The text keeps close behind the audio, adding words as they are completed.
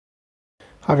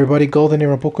Hi everybody, Golden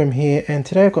Era Bookworm here, and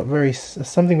today I've got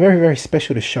something very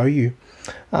special to show you.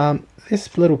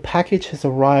 This little package has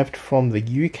arrived from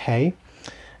the UK,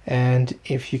 and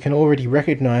if you can already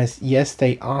recognize, yes,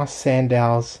 they are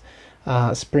Sandow'S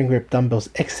spring grip dumbbells,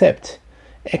 except,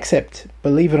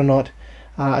 believe it or not,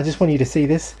 I just want you to see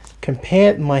this.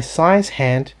 Compare my size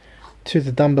hand to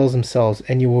the dumbbells themselves,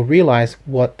 and you will realize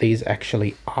what these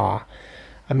actually are.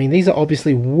 I mean, these are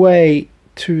obviously way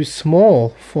too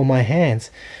small for my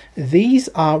hands. These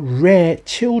are rare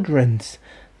children's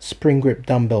spring grip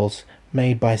dumbbells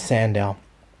made by Sandow.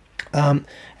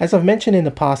 As I've mentioned in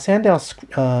the past,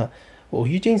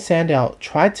 Eugen Sandow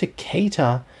tried to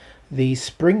cater the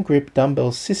spring grip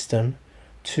dumbbell system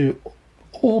to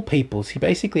all peoples. He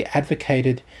basically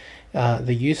advocated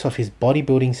the use of his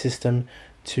bodybuilding system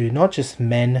to not just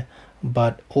men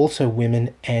but also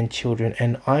women and children,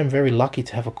 and I'm very lucky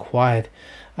to have acquired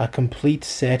a complete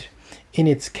set in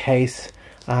its case.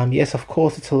 Yes, of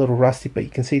course it's a little rusty, but you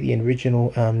can see the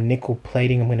original nickel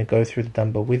plating. I'm going to go through the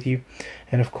dumbbell with you,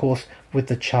 and of course with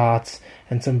the charts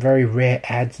and some very rare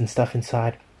ads and stuff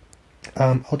inside.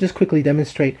 I'll just quickly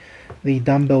demonstrate the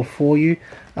dumbbell for you.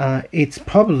 It's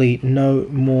probably no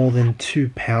more than 2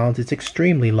 pounds. It's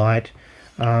extremely light,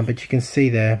 but you can see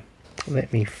there.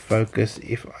 Let me focus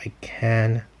if I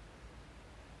can.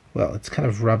 Well, it's kind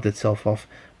of rubbed itself off,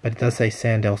 but it does say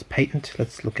Sandow's patent.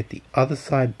 Let's look at the other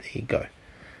side. There you go.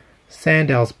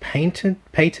 Sandow's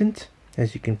patent,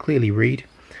 as you can clearly read.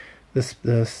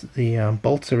 The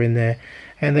bolts are in there,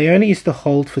 and they only used to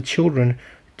hold for children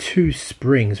 2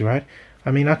 springs, right?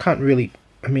 I mean,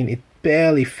 it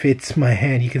barely fits my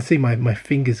hand. You can see my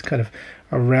fingers kind of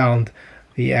around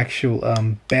the actual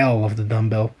bell of the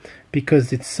dumbbell,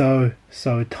 because it's so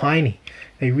tiny.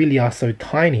 They really are so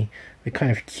tiny. They're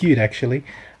kind of cute, actually.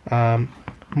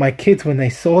 My kids, when they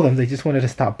saw them, they just wanted to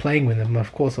start playing with them.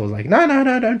 Of course I was like, no,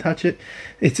 don't touch it.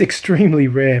 It's extremely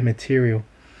rare material.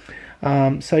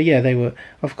 So yeah, they were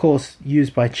of course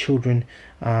used by children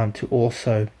to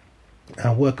also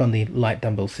work on the Light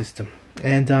Dumbbell System.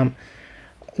 And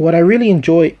what I really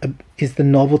enjoy is the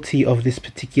novelty of this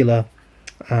particular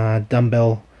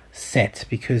dumbbell set,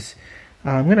 because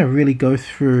I'm going to really go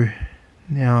through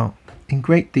now in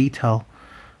great detail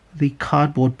the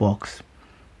cardboard box.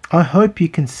 I hope you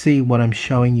can see what I'm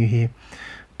showing you here,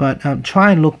 but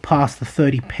try and look past the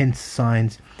 30p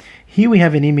signs. Here we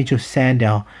have an image of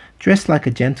Sandow dressed like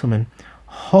a gentleman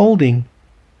holding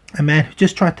a man who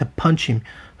just tried to punch him.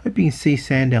 Hope you can see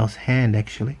Sandow's hand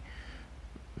actually,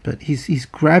 but he's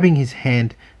grabbing his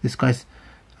hand. This guy's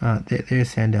there's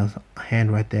Sandow's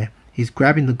hand right there. He's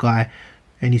grabbing the guy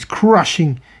and he's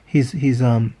crushing his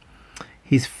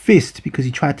fist because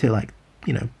he tried to, like,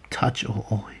 you know, touch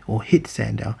or hit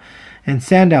Sandow, and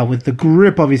Sandow with the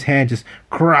grip of his hand just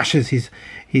crushes his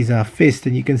fist,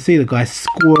 and you can see the guy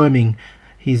squirming,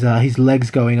 his legs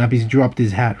going up. He's dropped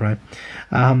his hat, right?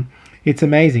 It's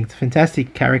amazing. It's a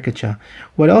fantastic caricature.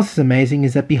 What else is amazing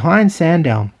is that behind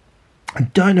Sandow, I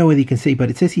don't know whether you can see,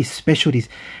 but it says here specialties,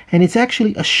 and it's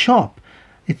actually a shop.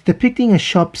 It's depicting a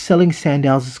shop selling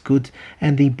Sandow's goods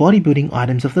and the bodybuilding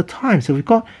items of the time. So we've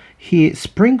got here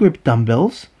spring grip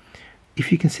dumbbells.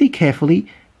 If you can see carefully,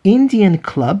 Indian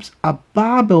clubs, a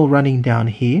barbell running down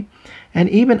here, and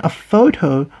even a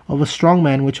photo of a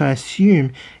strongman, which I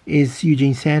assume is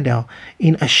Eugen Sandow,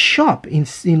 in a shop, in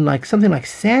like something like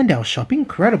Sandow's shop.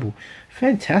 Incredible.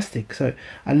 Fantastic. So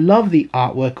I love the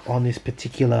artwork on this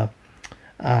particular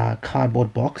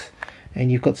cardboard box. And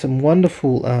you've got some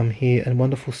wonderful here, and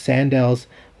wonderful Sandow's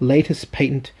latest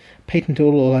patent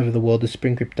all over the world, the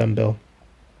spring grip dumbbell.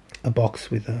 A box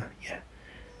with yeah,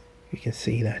 you can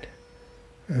see that.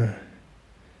 I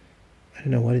don't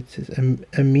know what it says.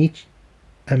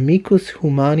 Amicus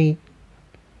Humani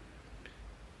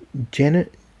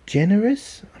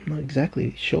Generis. I'm not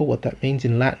exactly sure what that means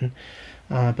in Latin,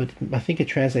 but I think it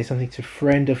translates something to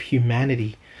friend of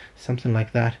humanity, something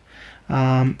like that.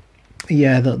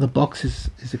 Yeah, the box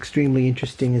is extremely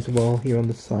interesting as well. Here on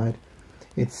the side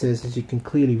it says, as you can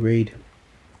clearly read,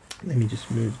 let me just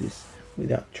move this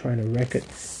without trying to wreck it.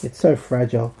 It's so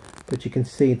fragile, but you can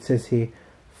see it says here,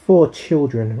 for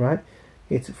children, right?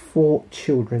 It's for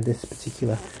children, this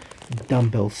particular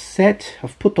dumbbell set.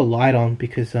 I've put the light on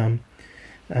because the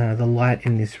light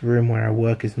in this room where I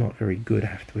work is not very good, I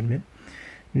have to admit.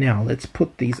 Now let's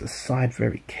put these aside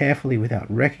very carefully without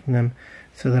wrecking them,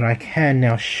 so that I can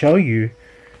now show you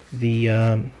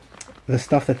the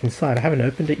stuff that's inside. I haven't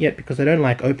opened it yet because I don't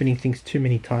like opening things too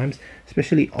many times,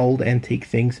 especially old antique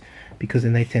things, because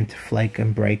then they tend to flake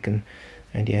and break, and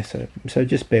yeah, so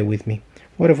just bear with me.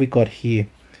 What have we got here?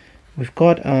 We've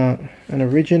got an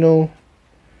original,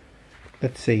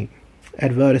 let's see,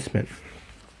 advertisement.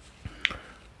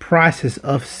 Prices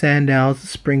of Sandow'S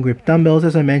spring grip dumbbells.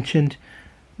 As I mentioned,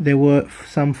 there were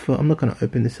some for, I'm not going to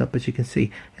open this up, but you can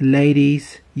see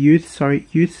ladies, youths,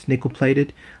 nickel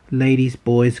plated, ladies,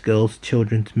 boys, girls,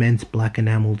 children's, men's, black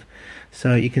enameled.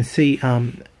 So you can see,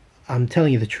 I'm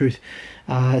telling you the truth,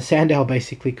 Sandow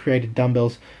basically created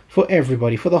dumbbells for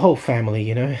everybody, for the whole family,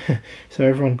 you know. So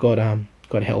everyone got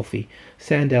healthy.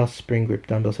 Sandow'S spring grip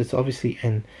dumbbells. It's obviously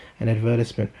an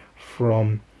advertisement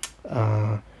from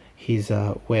his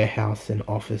warehouse and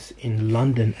office in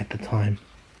London at the time.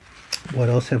 What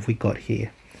else have we got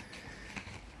here?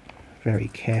 Very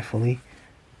carefully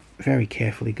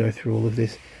go through all of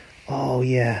this. Oh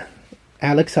yeah,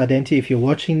 Alex Ardenti, if you're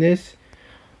watching this,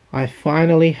 I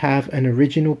finally have an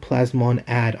original Plasmon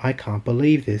ad. I can't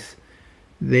believe this.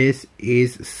 This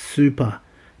is super.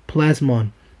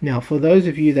 Plasmon. Now, for those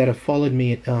of you that have followed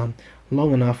me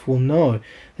long enough will know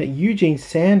that Eugen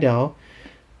Sandow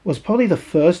was probably the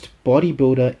first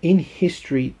bodybuilder in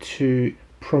history to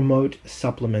promote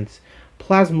supplements.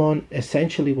 Plasmon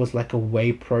essentially was like a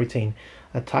whey protein,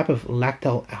 a type of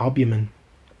lactal albumin,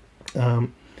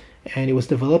 and it was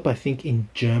developed, I think, in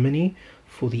Germany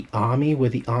for the army, where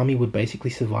the army would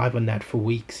basically survive on that for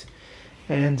weeks.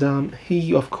 And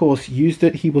he, of course, used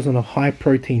it. He was on a high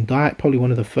protein diet, probably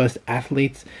one of the first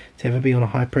athletes to ever be on a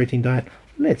high protein diet.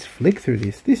 Let's flick through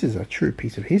this. This is a true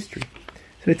piece of history.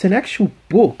 So it's an actual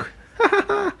book.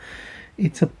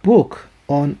 It's a book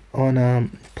on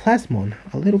Plasmon,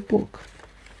 a little book.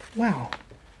 Wow,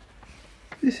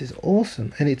 this is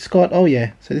awesome. And it's got, oh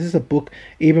yeah, so this is a book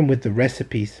even with the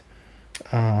recipes.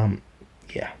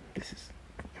 Yeah, this is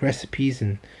recipes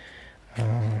and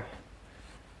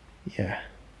yeah.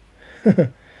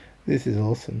 This is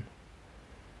awesome.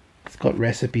 It's got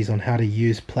recipes on how to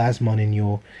use Plasmon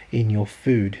in your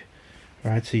food,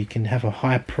 right? So you can have a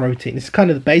high protein. It's kind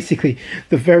of basically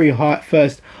the very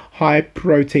first high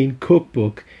protein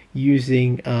cookbook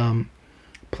using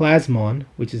Plasmon,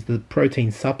 which is the protein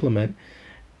supplement,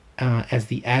 as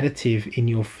the additive in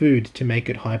your food to make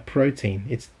it high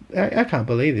protein. I can't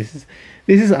believe this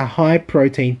is a high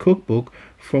protein cookbook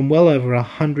from well over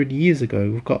 100 years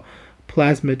ago. We've got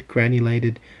plasmid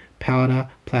granulated powder,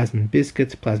 plasmid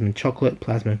biscuits, plasmid chocolate,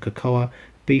 plasmid cocoa,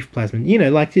 beef plasmid. You know,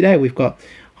 like today we've got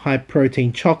high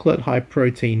protein chocolate, high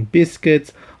protein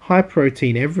biscuits, high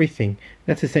protein everything.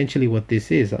 That's essentially what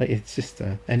this is. It's just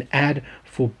an ad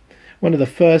for one of the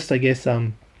first, I guess,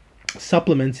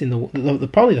 supplements in the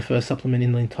probably the first supplement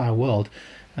in the entire world.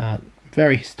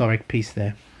 Very historic piece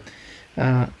there.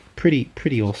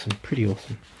 Pretty awesome.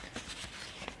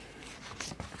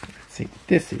 Let's see.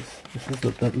 This is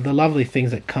the lovely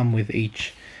things that come with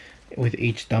each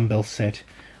dumbbell set.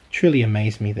 Truly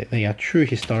amaze me that they are true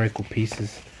historical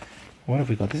pieces. What have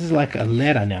we got? This is like a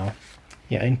letter now.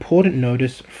 Yeah, important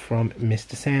notice from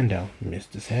Mr. Sandow.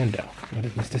 Mr. Sandow. What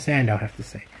does Mr. Sandow have to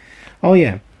say? Oh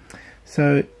yeah.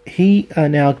 So he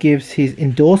now gives his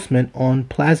endorsement on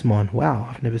Plasmon. Wow,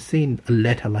 I've never seen a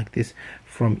letter like this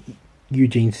from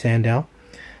Eugen Sandow.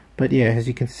 But yeah, as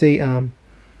you can see,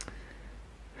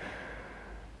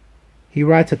 he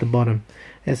writes at the bottom,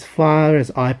 as far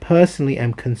as I personally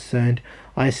am concerned,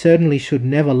 I certainly should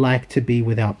never like to be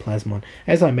without Plasmon.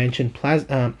 As I mentioned,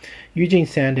 Eugen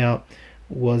Sandow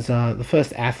was the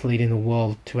first athlete in the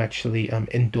world to actually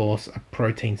endorse a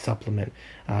protein supplement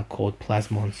called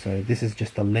Plasmon. So this is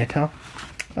just a letter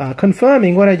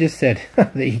confirming what I just said.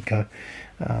 There you go.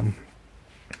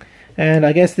 And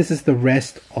I guess this is the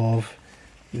rest of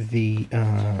the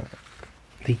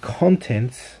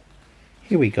contents.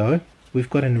 Here we go. We've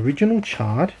got an original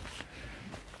chart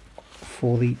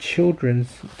for the children's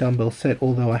dumbbell set,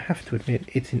 although I have to admit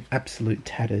it's in absolute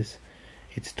tatters.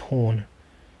 It's torn.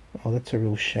 Oh, that's a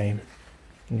real shame.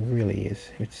 It really is.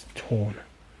 It's torn.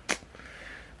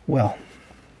 Well,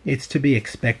 it's to be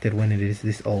expected when it is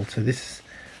this old. So this is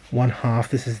one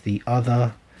half, this is the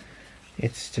other.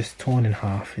 It's just torn in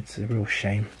half. It's a real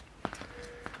shame.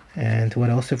 And what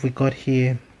else have we got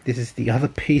here? This is the other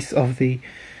piece of the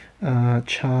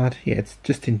chart. Yeah, it's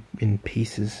just in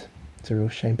pieces. It's a real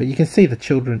shame. But you can see the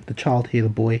child here, the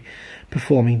boy,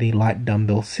 performing the Light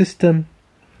Dumbbell System.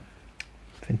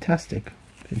 Fantastic.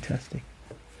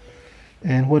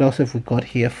 And what else have we got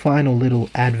here? Final little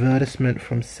advertisement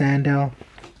from Sandow.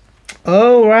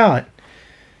 Oh, right.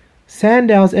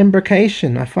 Sandow's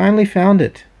embrocation. I finally found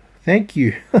it. Thank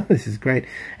you. This is great.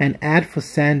 An ad for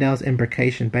Sandow's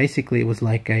embrocation. Basically, it was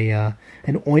like an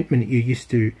ointment you used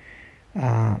to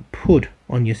put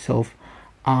on yourself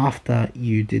after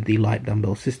you did the Light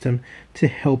Dumbbell System to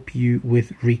help you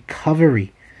with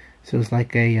recovery. So it was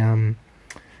like a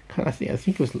I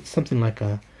think it was something like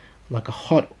a like a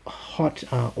hot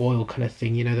oil kind of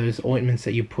thing, you know, those ointments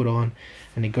that you put on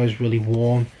and it goes really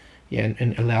warm, yeah,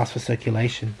 and allows for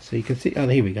circulation. So you can see, oh,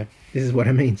 here we go, this is what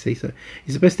I mean. See, so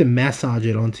you're supposed to massage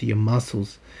it onto your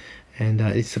muscles, and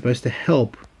it's supposed to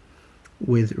help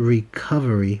with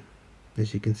recovery.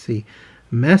 As you can see,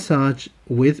 massage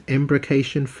with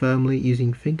embrocation firmly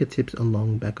using fingertips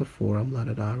along back of forearm, la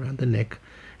da da, around the neck,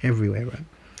 everywhere, right?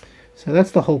 So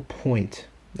that's the whole point.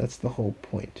 That's the whole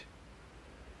point.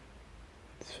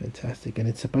 It's fantastic, and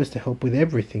it's supposed to help with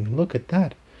everything. Look at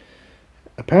that.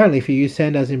 Apparently, if you use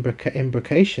Sandow'S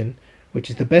embrocation, which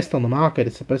is the best on the market,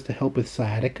 it's supposed to help with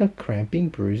sciatica, cramping,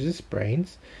 bruises,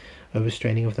 sprains,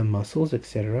 overstraining of the muscles,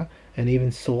 etc., and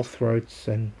even sore throats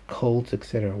and colds,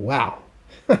 etc. Wow.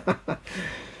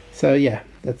 So yeah,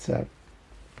 that's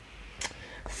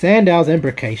Sandow'S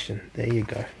embrocation. There you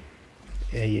go.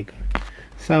 There you go.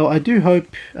 So I do hope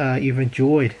you've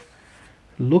enjoyed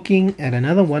looking at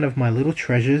another one of my little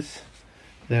treasures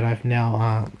that I've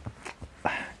now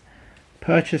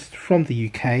purchased from the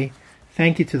UK.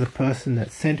 Thank you to the person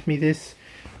that sent me this.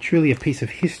 Truly a piece of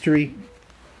history.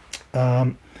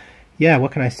 Yeah,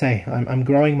 what can I say? I'm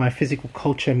growing my physical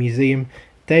culture museum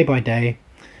day by day,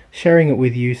 sharing it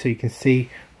with you so you can see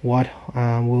what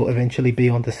will eventually be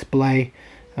on display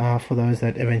for those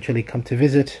that eventually come to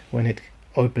visit when it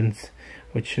opens,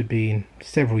 which should be in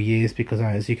several years, because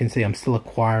as you can see, I'm still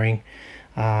acquiring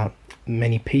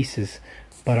many pieces,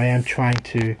 but I am trying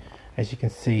to, as you can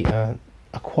see,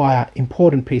 acquire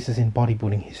important pieces in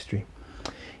bodybuilding history.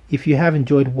 If you have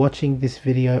enjoyed watching this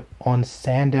video on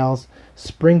Sandow'S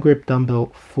spring grip dumbbell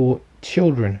for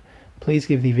children, please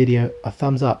give the video a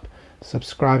thumbs up.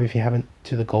 Subscribe if you haven't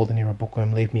to the Golden Era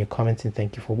Bookworm. Leave me a comment and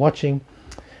thank you for watching.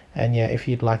 And yeah, if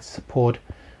you'd like to support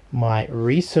my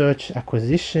research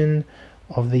acquisition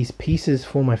of these pieces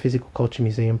for my physical culture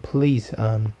museum, please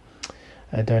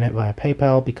donate via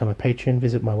PayPal, become a patron,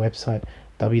 visit my website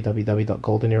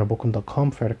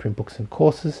www.goldenerabookworm.com for how to print books and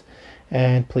courses,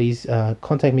 and please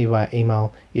contact me via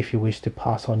email if you wish to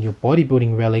pass on your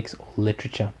bodybuilding relics or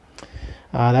literature.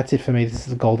 That's it for me. This is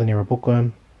the Golden Era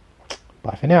Bookworm.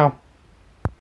 Bye for now.